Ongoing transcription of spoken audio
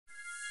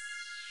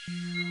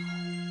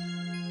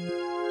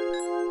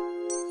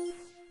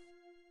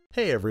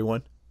Hey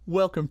everyone,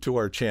 welcome to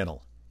our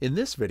channel. In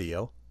this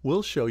video,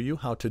 we'll show you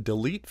how to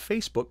delete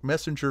Facebook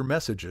Messenger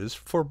messages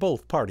for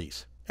both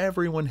parties.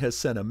 Everyone has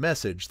sent a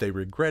message they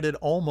regretted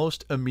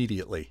almost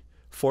immediately.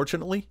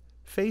 Fortunately,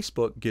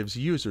 Facebook gives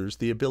users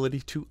the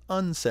ability to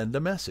unsend a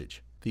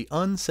message. The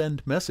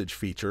Unsend message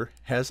feature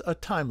has a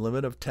time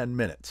limit of 10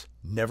 minutes.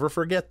 Never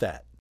forget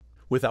that.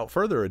 Without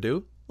further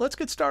ado, let's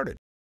get started.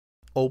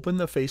 Open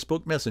the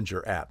Facebook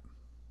Messenger app.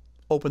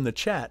 Open the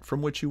chat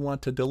from which you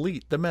want to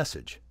delete the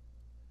message.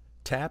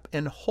 Tap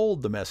and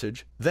hold the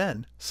message,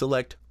 then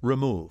select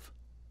Remove.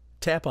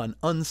 Tap on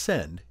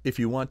Unsend if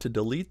you want to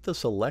delete the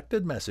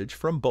selected message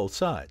from both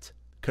sides.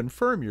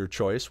 Confirm your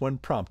choice when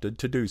prompted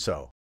to do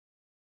so.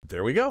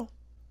 There we go.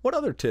 What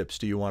other tips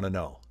do you want to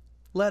know?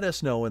 Let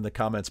us know in the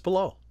comments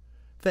below.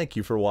 Thank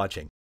you for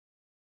watching.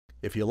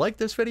 If you like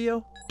this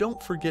video,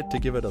 don't forget to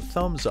give it a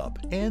thumbs up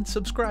and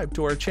subscribe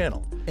to our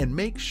channel. And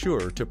make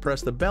sure to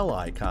press the bell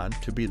icon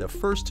to be the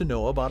first to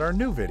know about our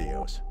new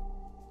videos.